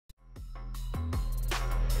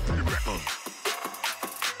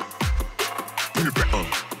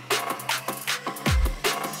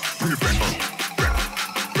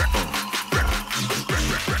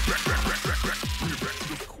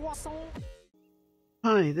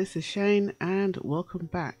Hi, this is Shane, and welcome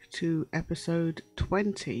back to episode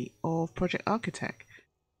 20 of Project Architect.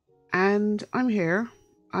 And I'm here.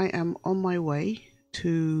 I am on my way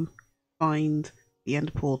to find the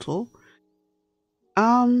end portal.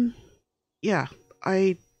 Um, yeah,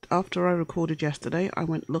 I after I recorded yesterday, I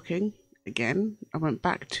went looking again. I went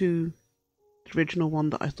back to the original one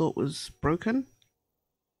that I thought was broken,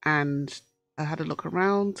 and I had a look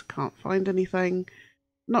around. Can't find anything.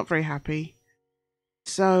 Not very happy.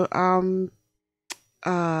 So,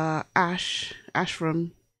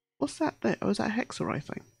 Ashram. What's that there? Oh, is that a Hexorite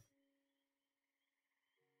thing?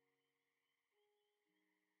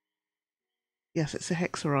 Yes, it's a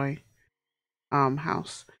Hexorite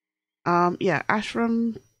house. Yeah,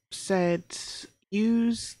 Ashram said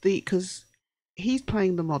use because he's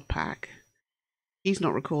playing the mod pack. He's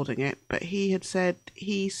not recording it, but he had said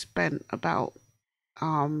he spent about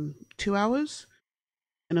 2 hours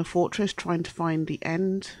in a fortress trying to find the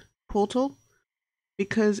end portal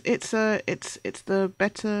because it's the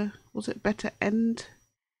better, was it better end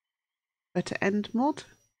mod?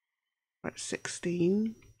 Right,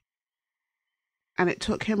 16. And it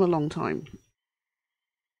took him a long time.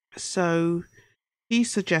 So he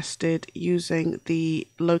suggested using the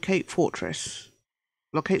locate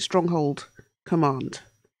stronghold command,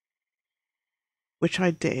 which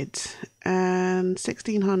I did. And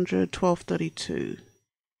 1600, 1232.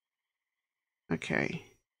 Okay.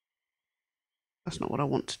 That's not what I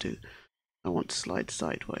want to do. I want to slide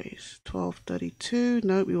sideways. 1232.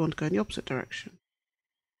 No, we want to go in the opposite direction.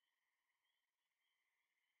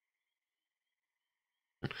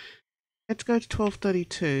 Let's go to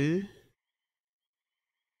 1232. Are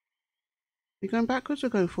you going backwards or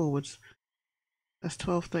going forwards? That's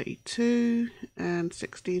 1232 and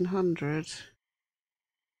 1600.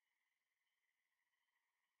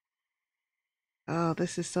 Oh,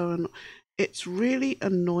 this is so it's really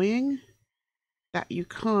annoying that you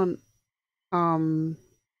can't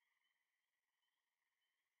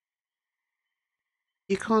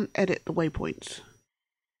edit the waypoints.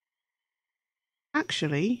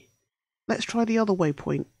 Actually, let's try the other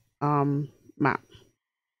waypoint map.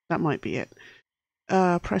 That might be it.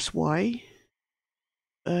 Press Y.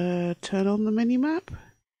 Turn on the mini map.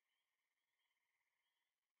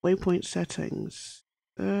 Waypoint settings.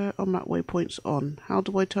 On map waypoints on. How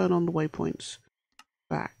do I turn on the waypoints?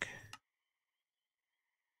 Back.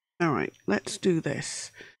 Alright, let's do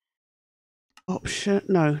this. Option,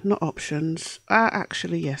 no, not options.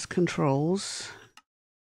 Actually, yes, controls.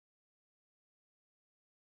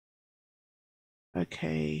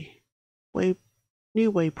 Okay. New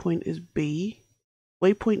waypoint is B.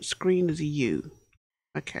 Waypoint screen is U.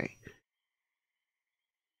 Okay.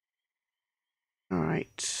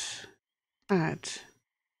 Alright. Add.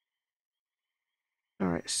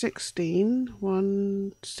 Alright, 16,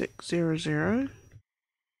 1600.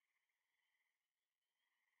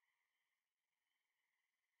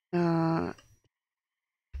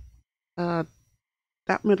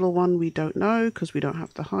 That middle one we don't know because we don't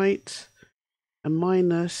have the height. And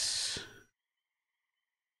minus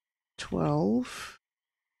 12,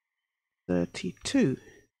 32.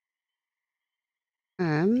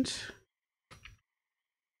 And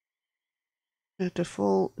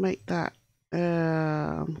default, make that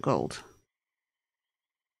gold.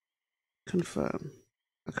 Confirm.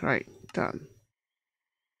 Okay, done.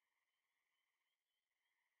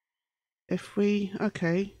 If we,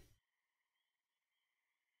 okay.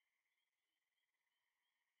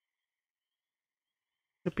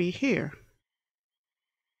 To be here.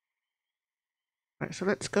 Right, so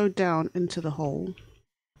let's go down into the hole.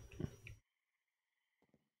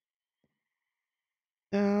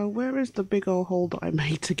 Where is the big old hole that I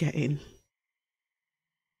made to get in?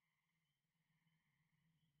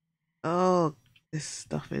 Oh, this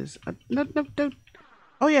stuff is... no, don't...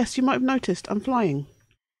 Oh yes, you might have noticed, I'm flying.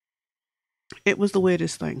 It was the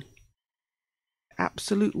weirdest thing.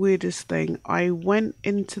 Absolute weirdest thing. I went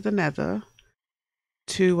into the nether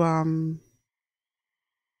to,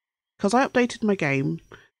 because I updated my game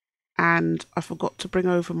and I forgot to bring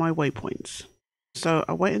over my waypoints. So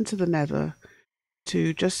I went into the nether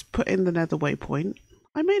to just put in the nether waypoint.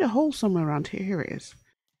 I made a hole somewhere around here. Here it is.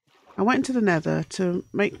 I went into the nether to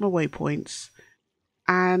make my waypoints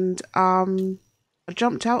and I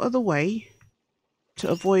jumped out of the way to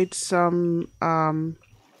avoid some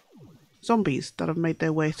zombies that have made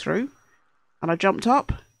their way through. And I jumped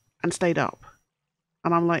up and stayed up.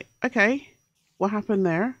 And I'm like, okay, what happened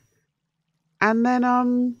there? And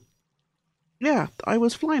then, yeah, I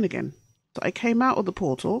was flying again. So I came out of the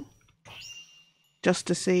portal just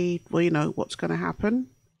to see, well, what's going to happen.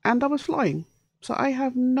 And I was flying. So I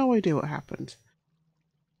have no idea what happened.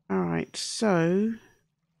 Alright, so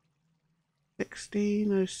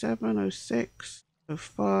 16, 07, 06,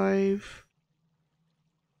 05.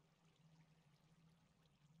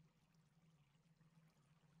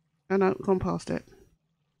 Oh no, gone past it.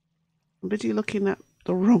 I'm busy looking at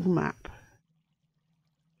the wrong map.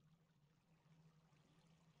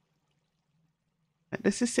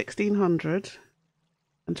 This is 1600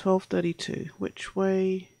 and 1232. Which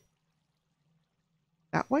way?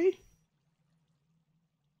 That way?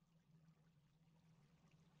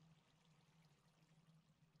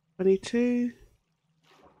 $22,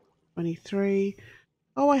 $23.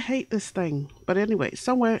 Oh, I hate this thing. But anyway,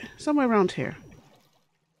 somewhere around here.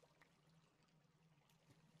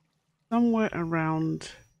 Somewhere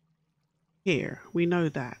around here. We know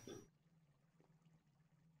that.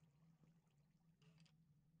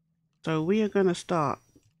 So we are going to start.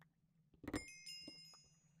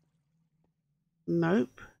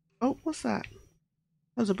 Nope. Oh, what's that?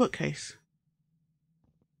 That was a bookcase.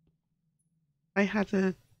 I had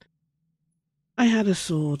a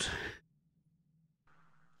sword.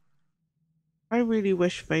 I really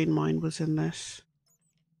wish Vein Mine was in this.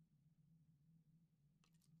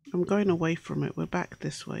 I'm going away from it. We're back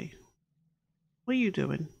this way. What are you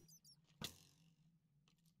doing?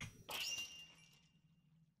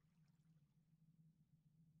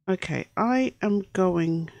 Okay, I am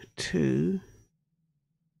going to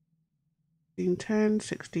 1610,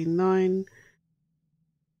 16:9.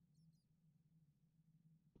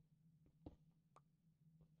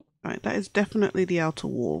 Right, that is definitely the outer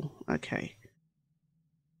wall. Okay.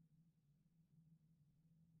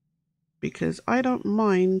 Because I don't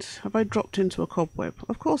mind. Have I dropped into a cobweb?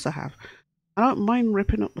 Of course I have. I don't mind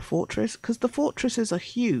ripping up the fortress because the fortresses are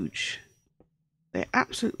huge. They're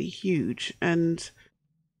absolutely huge. And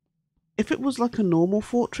if it was like a normal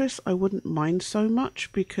fortress, I wouldn't mind so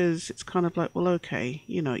much because it's kind of like, well, okay,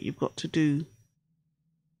 you know, you've got to do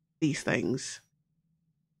these things.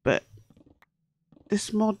 But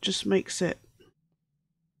this mod just makes it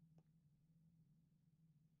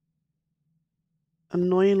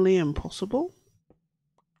annoyingly impossible.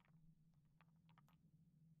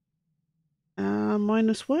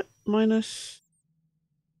 Minus what? Minus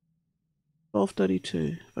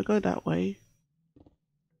 1232. If I go that way.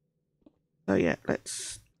 So yeah,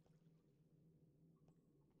 let's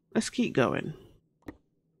keep going.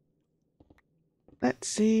 Let's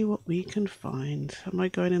see what we can find. Am I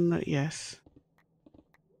going in that? Yes.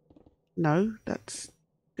 No, that's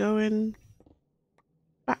going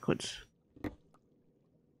backwards.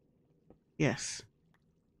 Yes.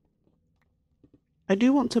 I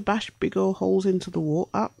do want to bash big old holes into the wall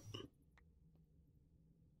up.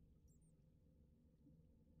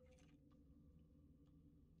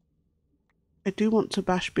 I do want to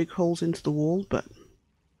bash big holes into the wall, but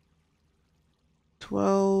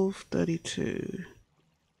 1232.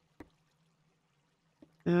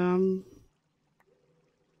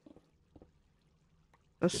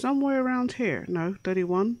 So somewhere around here. No,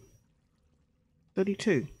 31,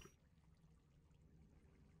 32.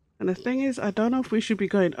 And the thing is, I don't know if we should be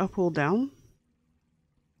going up or down.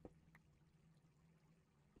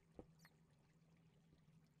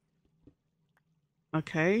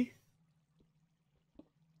 Okay.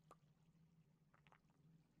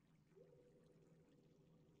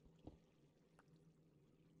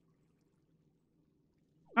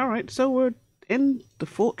 Alright, so we're in the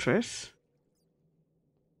fortress.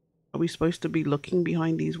 Are we supposed to be looking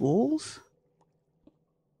behind these walls?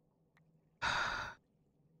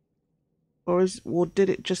 Or did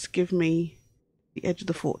it just give me the edge of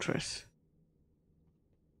the fortress?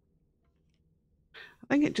 I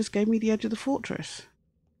think it just gave me the edge of the fortress,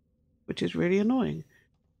 which is really annoying.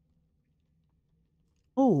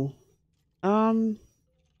 Oh, all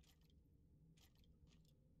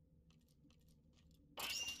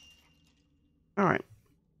right.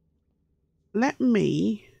 Let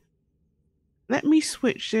me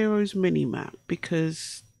switch Zero's mini-map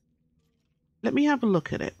because let me have a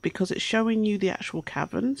look at it because it's showing you the actual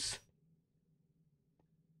caverns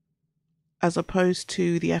as opposed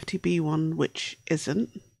to the FTB one, which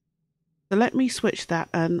isn't. So let me switch that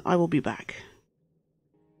and I will be back.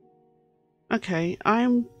 Okay,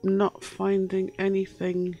 I'm not finding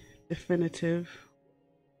anything definitive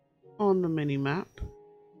on the mini-map.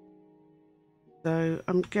 So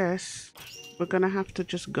I guess we're gonna have to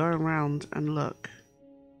just go around and look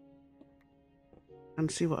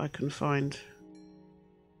and see what I can find.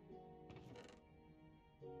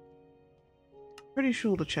 Pretty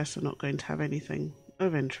sure the chests are not going to have anything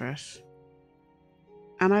of interest.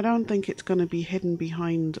 And I don't think it's going to be hidden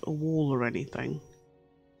behind a wall or anything.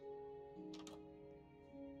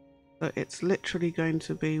 So it's literally going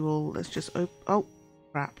to be, well, let's just open. Oh,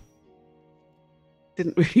 crap.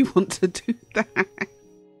 Didn't really want to do that.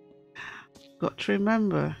 Got to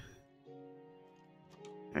remember.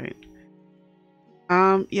 Right.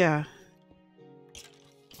 Yeah.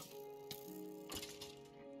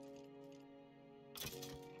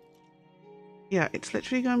 Yeah, it's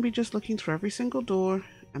literally going to be just looking through every single door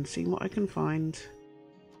and seeing what I can find.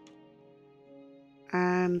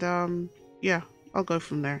 And, yeah, I'll go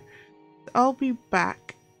from there. I'll be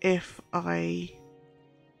back if I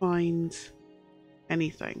find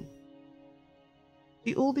anything.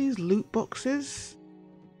 See all these loot boxes?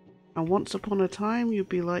 And once upon a time, you'd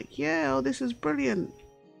be like, yeah, oh, this is brilliant.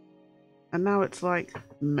 And now it's like,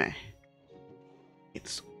 meh.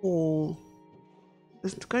 It's all...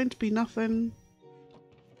 There's going to be nothing.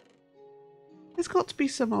 There's got to be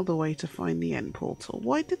some other way to find the end portal.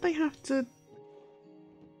 Why did they have to...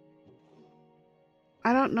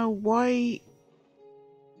 I don't know why...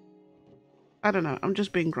 I don't know. I'm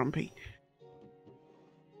just being grumpy.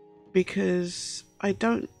 Because I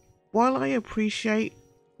don't... While I appreciate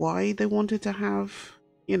why they wanted to have,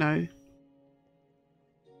 you know,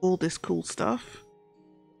 all this cool stuff,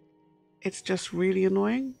 it's just really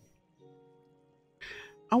annoying.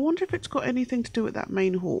 I wonder if it's got anything to do with that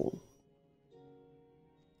main hall.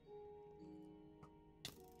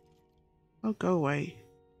 Oh, go away.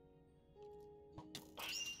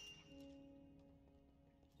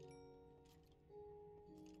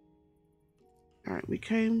 Alright, we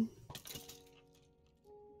came...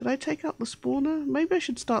 Did I take out the spawner? Maybe I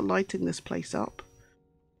should start lighting this place up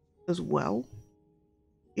as well.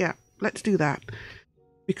 Yeah, let's do that.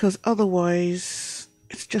 Because otherwise,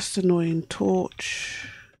 it's just annoying. Torch.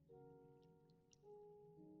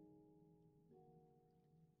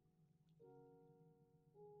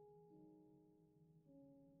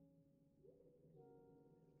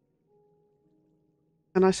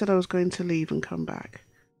 And I said I was going to leave and come back.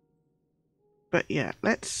 But yeah,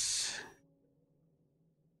 let's...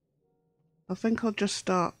 I think I'll just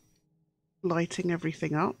start lighting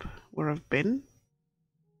everything up where I've been.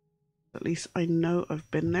 At least I know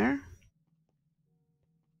I've been there.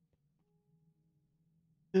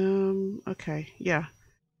 Okay, yeah.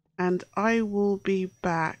 And I will be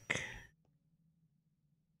back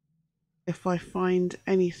if I find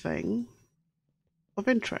anything of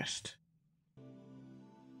interest.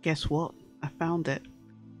 Guess what? I found it.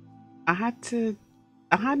 I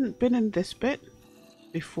hadn't been in this bit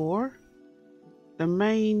before. The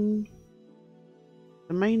main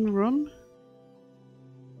room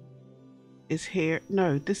is here.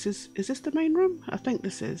 No, is this the main room? I think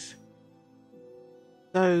this is.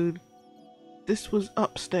 So this was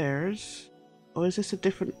upstairs. Or is this a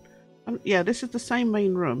different... yeah, this is the same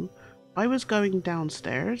main room. I was going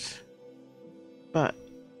downstairs, but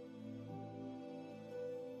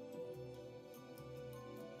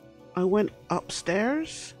I went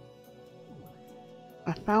upstairs.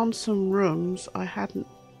 I found some rooms I hadn't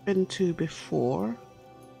been to before.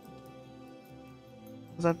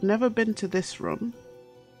 Because I've never been to this room.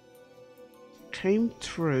 Came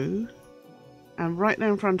through, and right there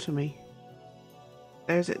in front of me,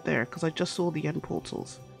 there's it there, because I just saw the end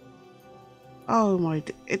portals. Oh my,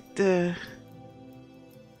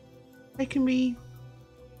 taking me,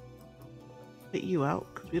 let you out,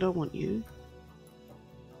 because we don't want you.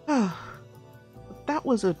 Ah, that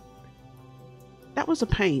was a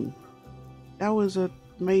pain. That was a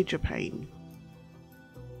major pain.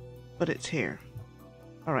 But it's here.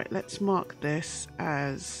 Alright, let's mark this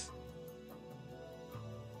as...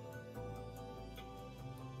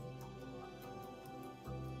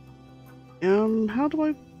 how do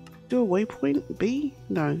I do a waypoint? B?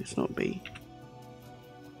 No, it's not B.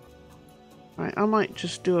 Right, I might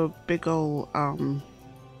just do a big ol', I'll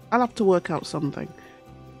have to work out something.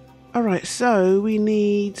 Alright, so we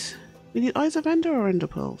need Eyes of Ender or Ender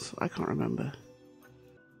Pearls? I can't remember.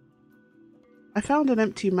 I found an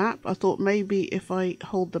empty map. I thought maybe if I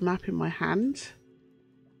hold the map in my hand,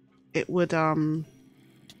 it would,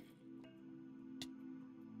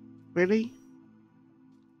 really?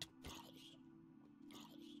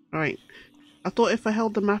 Right. I thought if I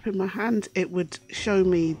held the map in my hand, it would show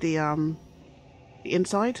me the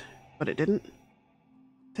inside, but it didn't.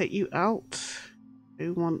 Take you out. We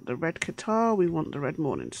want the red guitar, we want the red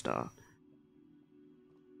morning star.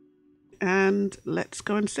 And let's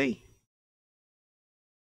go and see.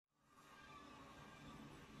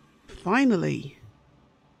 Finally.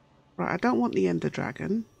 Right, I don't want the ender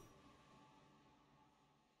dragon.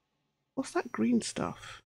 What's that green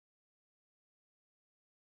stuff?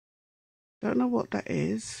 Don't know what that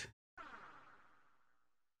is.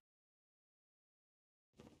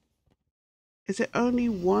 Is it only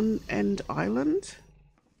one end island?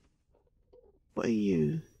 What are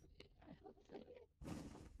you?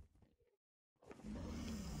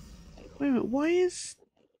 Wait a minute, why is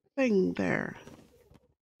thing there?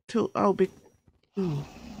 Oh, oh.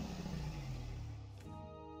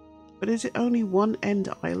 But is it only one end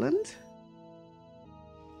island?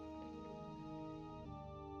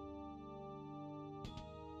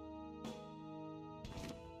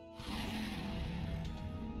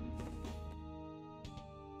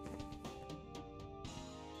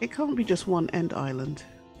 It can't be just one end island.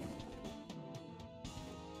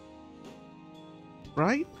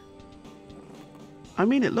 Right? I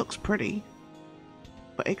mean, it looks pretty,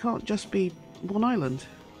 but it can't just be one island.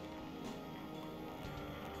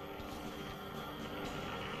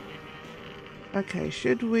 Okay,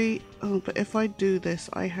 should we... Oh, but if I do this,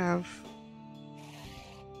 I have...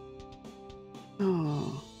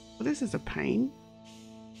 Oh, well, this is a pain.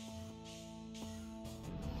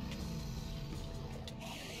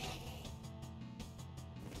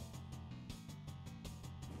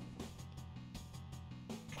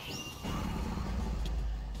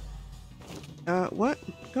 What?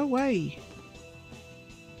 Go away.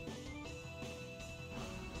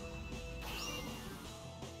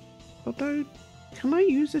 Although, can I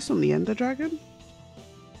use this on the Ender Dragon?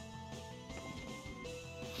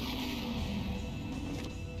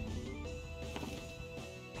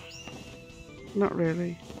 Not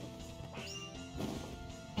really.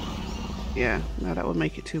 Yeah, no, that would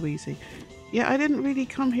make it too easy. Yeah, I didn't really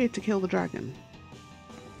come here to kill the dragon.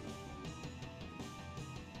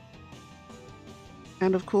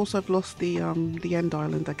 And of course I've lost the end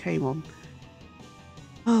island I came on.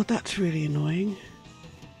 Oh, that's really annoying.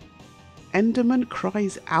 Enderman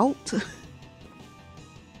cries out?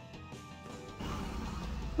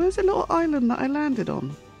 Where's the little island that I landed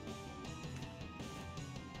on?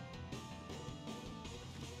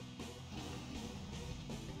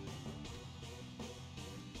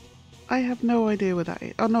 I have no idea where that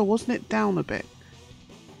is. Oh no, wasn't it down a bit?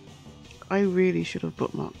 I really should have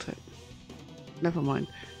bookmarked it. Never mind.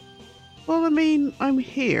 Well, I mean, I'm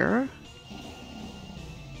here.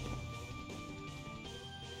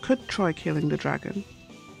 Could try killing the dragon.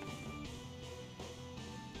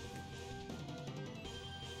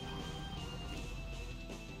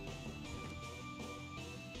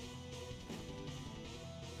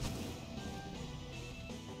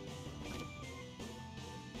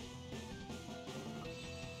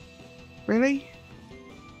 Really?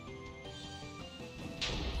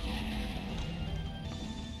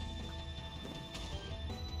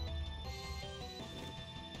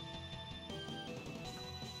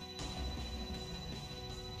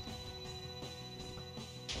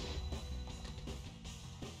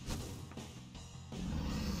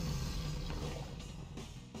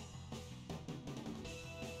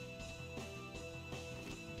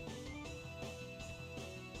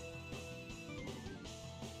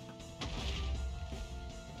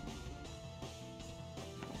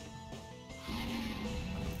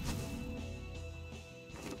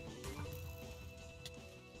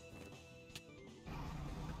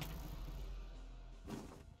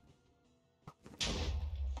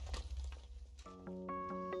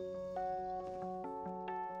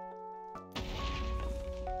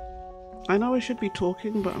 I know I should be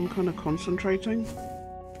talking, but I'm kind of concentrating.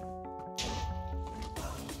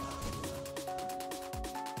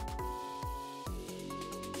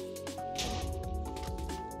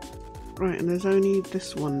 Right, and there's only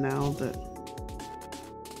this one now that...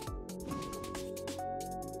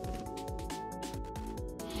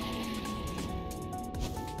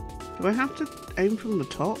 Do I have to aim from the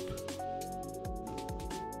top?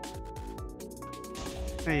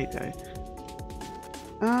 There you go.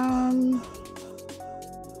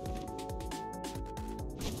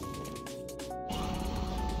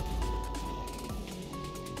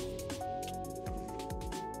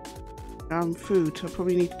 Food. I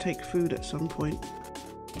probably need to take food at some point.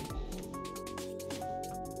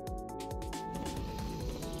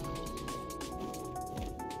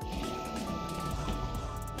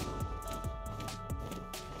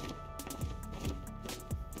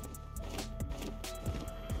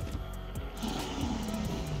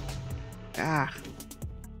 Ah.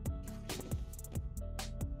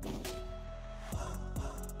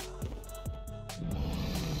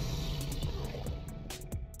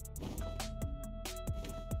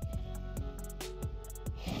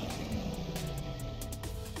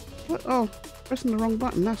 What? Oh, pressing the wrong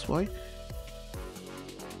button, that's why.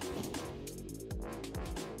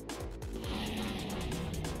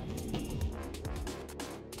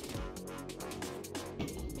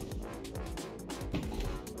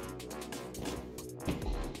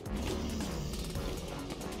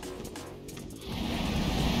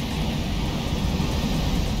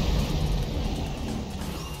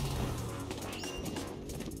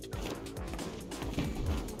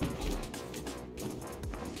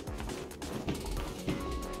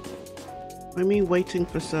 I mean waiting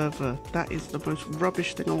for server. That is the most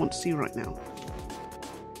rubbish thing I want to see right now.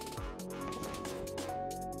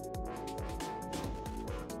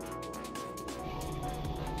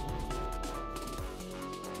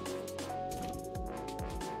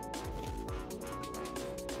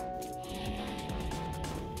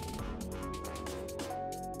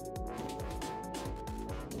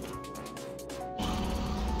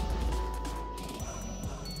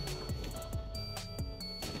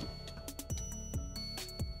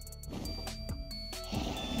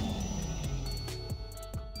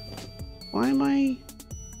 Why am I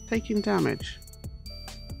taking damage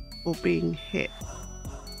or being hit?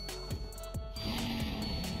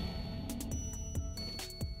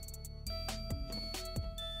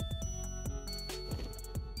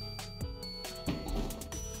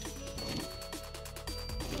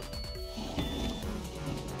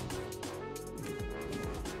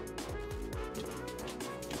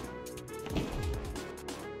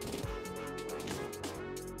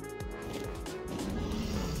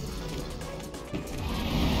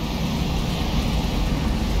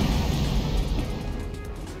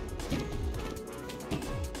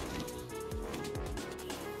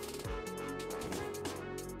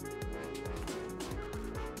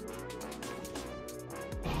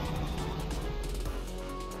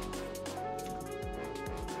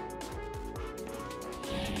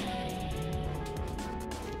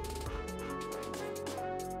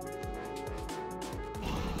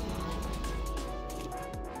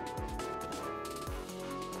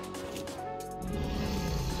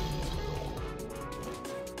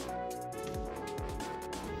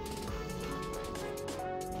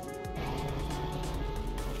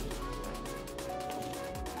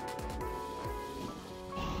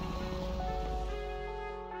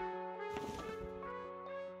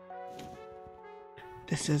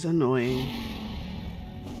 This is annoying.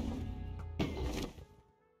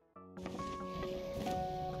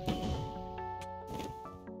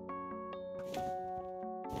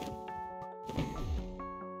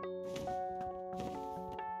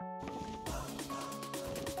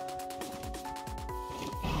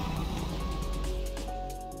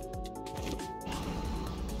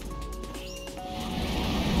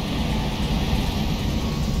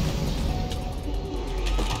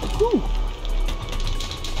 Ooh.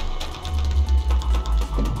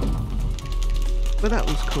 But that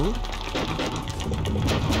was cool.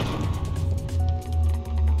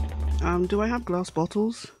 Do I have glass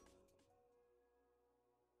bottles?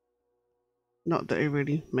 Not that it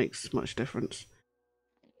really makes much difference.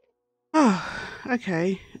 Ah,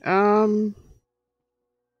 okay.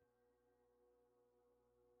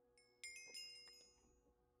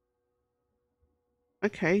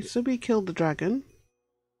 Okay, so we killed the dragon.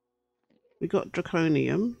 We got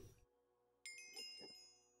draconium.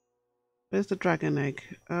 Where's the dragon egg?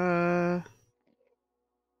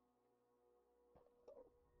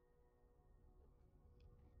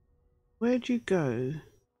 Where'd you go?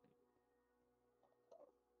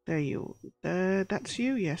 There you are. That's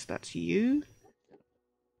you? Yes, that's you.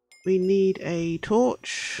 We need a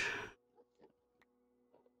torch.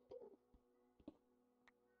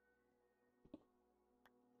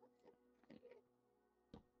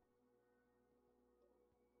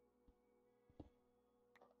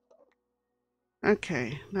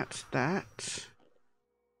 Okay, that's that.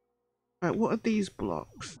 Right, what are these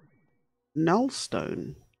blocks?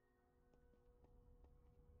 Nullstone.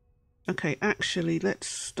 Okay, actually, let's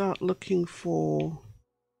start looking for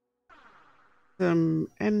some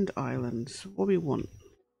end islands. What do we want?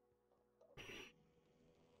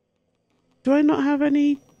 Do I not have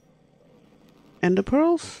any ender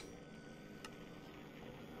pearls?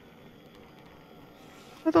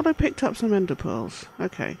 I thought I picked up some ender pearls.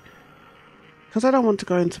 Okay. Because I don't want to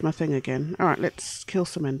go into my thing again. Alright, let's kill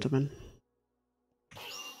some endermen.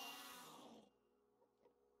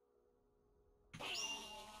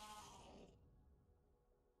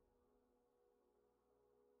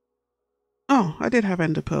 Oh, I did have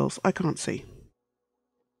ender pearls. I can't see.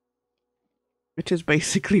 Which is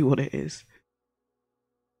basically what it is.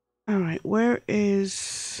 Alright, where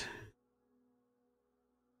is...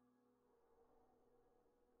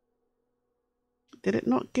 Did it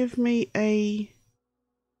not give me a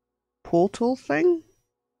portal thing?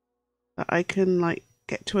 That I can, like,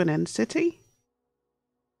 get to an end city?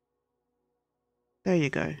 There you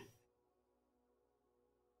go.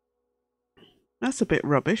 That's a bit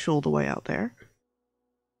rubbish all the way out there.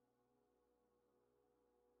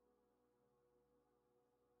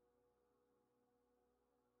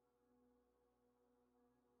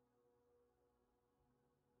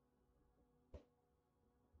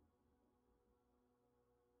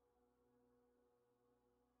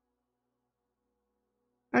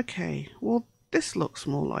 Okay, well, this looks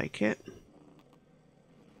more like it.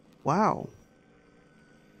 Wow.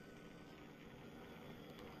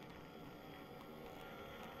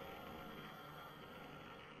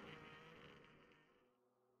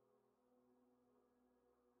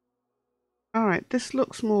 Alright, this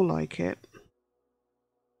looks more like it.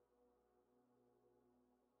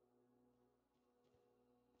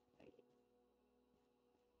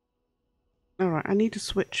 Alright, I need to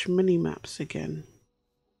switch mini-maps again.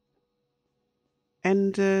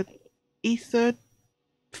 And ether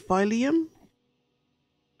phyllium?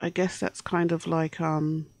 I guess that's kind of like,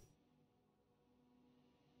 what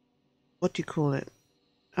do you call it?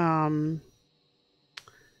 The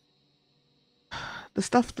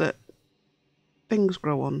stuff that things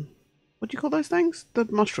grow on. What do you call those things? The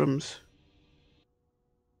mushrooms.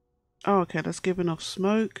 Oh, okay, that's giving off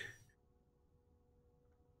smoke.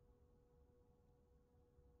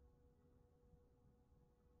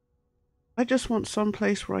 I just want some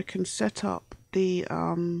place where I can set up the,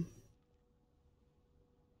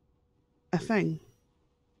 a thing.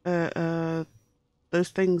 Those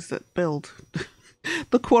things that build.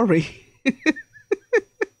 The quarry.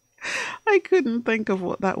 I couldn't think of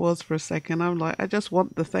what that was for a second. I'm like, I just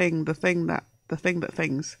want the thing that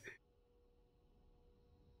things.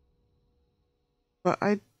 But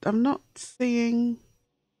I'm not seeing.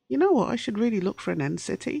 You know what? I should really look for an end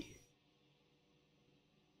city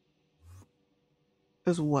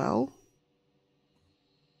as well.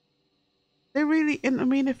 They really, and I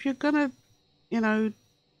mean, if you're gonna, you know,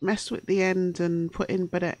 mess with the end and put in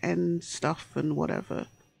better end stuff and whatever,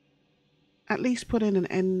 at least put in an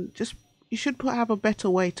end. Just you should have a better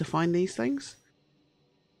way to find these things,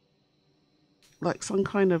 like some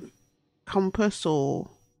kind of compass or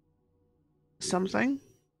something.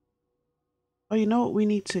 Oh, you know what we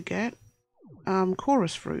need to get?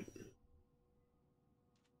 Chorus fruit.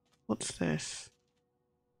 What's this?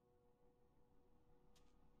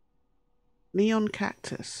 Neon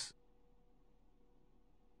cactus.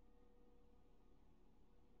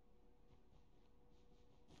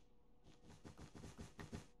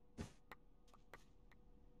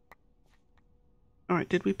 Alright,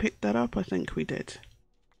 did we pick that up? I think we did.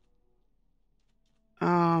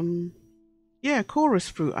 Yeah, chorus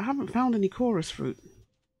fruit. I haven't found any chorus fruit.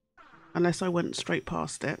 Unless I went straight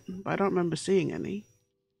past it, but I don't remember seeing any.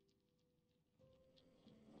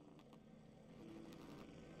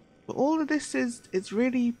 But all of this it's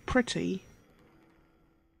really pretty,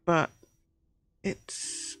 but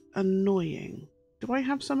it's annoying. Do I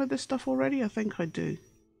have some of this stuff already? I think I do.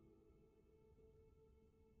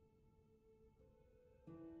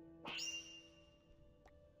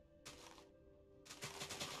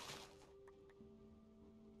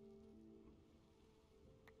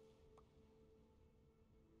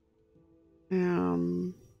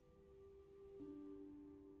 Um,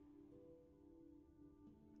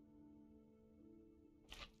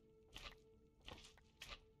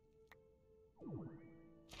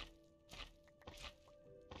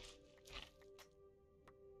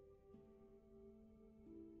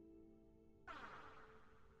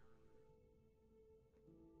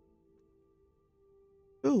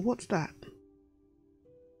 oh, what's that?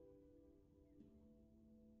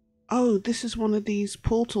 Oh, this is one of these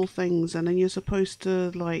portal things, and then you're supposed to,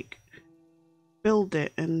 like, build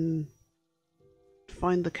it and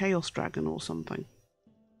find the Chaos Dragon or something.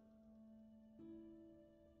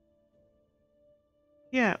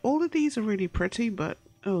 Yeah, all of these are really pretty, but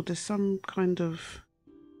oh, there's some kind of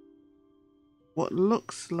what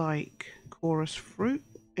looks like chorus fruit.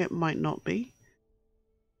 It might not be.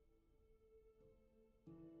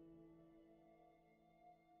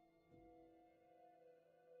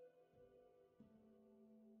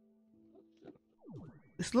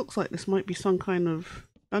 This looks like this might be some kind of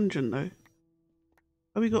dungeon though.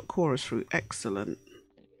 Oh, we got chorus fruit. Excellent.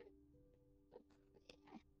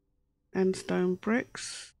 Endstone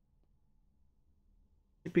bricks.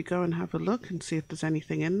 Did we go and have a look and see if there's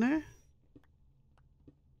anything in there?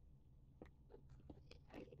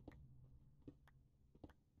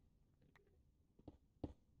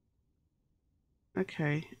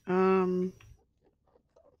 Okay. Did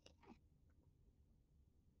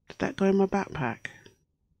that go in my backpack?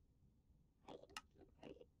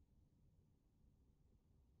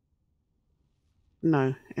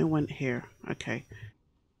 No, it went here. Okay.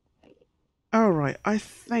 Alright, I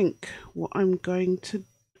think what I'm going to...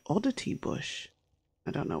 Oddity bush.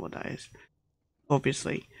 I don't know what that is.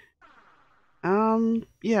 Obviously.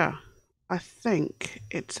 Yeah. I think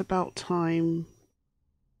it's about time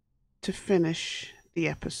to finish the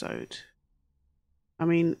episode. I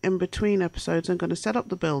mean, in between episodes, I'm going to set up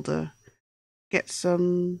the builder get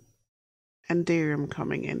some Enderium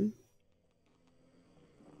coming in.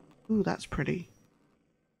 Ooh, that's pretty.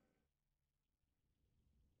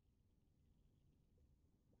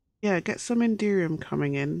 Yeah, get some Enderium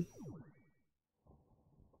coming in.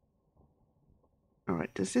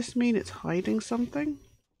 Alright, does this mean it's hiding something?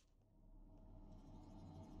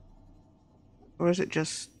 Or is it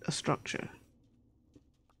just a structure?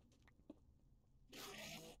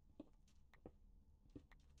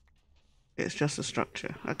 It's just a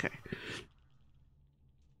structure. Okay.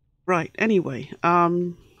 Right, anyway,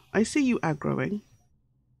 I see you aggroing.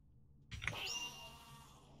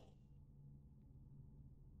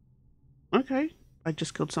 Okay, I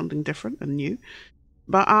just killed something different and new.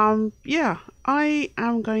 But yeah, I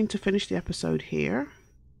am going to finish the episode here.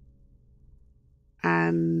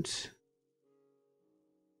 And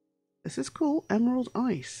this is cool, Emerald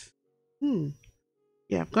Ice.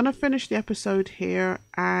 Yeah, I'm gonna finish the episode here,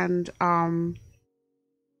 and I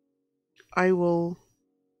will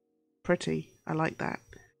pretty. I like that.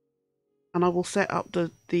 And I will set up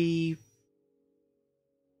the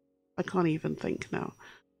I can't even think now.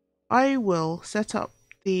 I will set up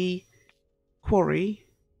the quarry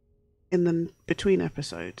in the between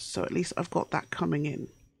episodes, so at least I've got that coming in.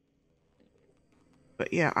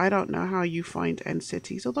 But yeah, I don't know how you find end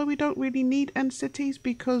cities, although we don't really need end cities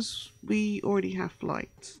because we already have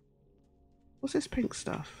flights. What's this pink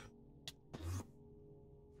stuff?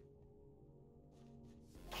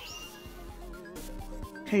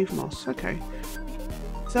 Cave moss, okay.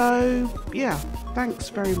 So yeah, thanks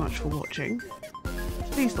very much for watching.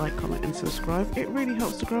 Please like, comment and subscribe. It really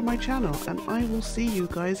helps to grow my channel, and I will see you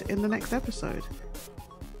guys in the next episode.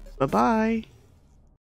 Bye bye.